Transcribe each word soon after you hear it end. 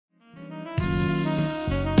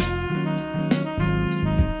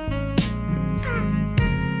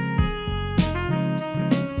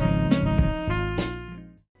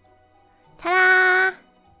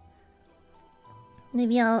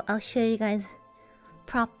Maybe I'll show you guys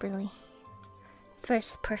properly.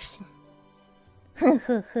 First person.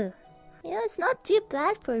 Yeah, it's not too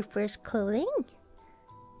bad for first clothing.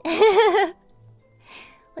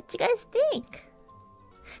 What you guys think?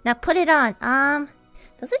 Now put it on.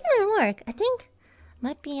 Doesn't even work. I think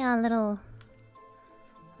might be a little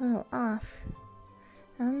off.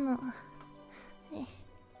 I don't know.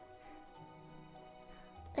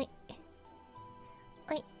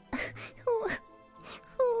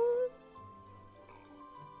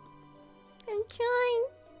 I'm trying.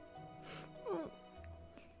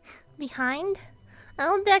 Behind? I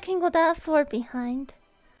don't think I can go that far behind.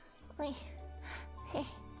 Hey.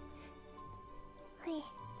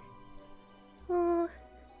 Ooh.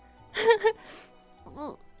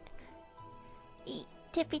 Ooh.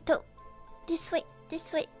 Tippy toe. This way.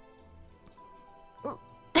 Ooh.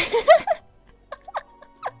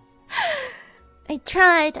 I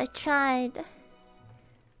tried. I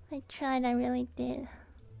really did.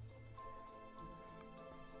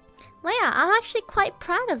 Well, yeah, I'm actually quite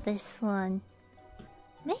proud of this one.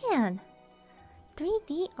 Man,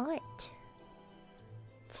 3D art.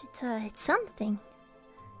 It's something.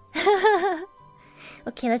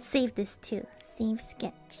 Okay, let's save this too. Save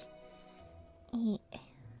sketch.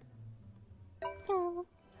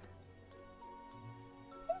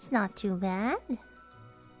 It's not too bad.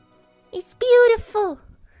 It's beautiful.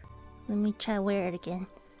 Let me try wear it again.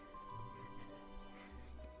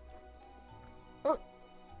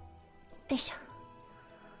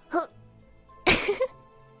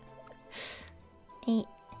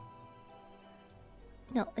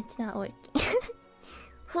 No, it's not working.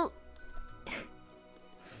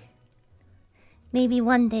 Maybe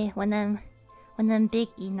one day when I'm big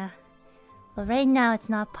Ina. But right now it's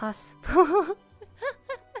not possible.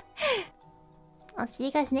 I'll see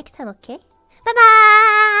you guys next time, okay? Bye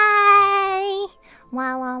bye!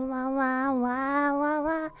 Wah wah wah wah wah wah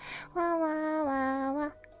wah wah wah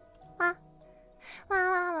wah.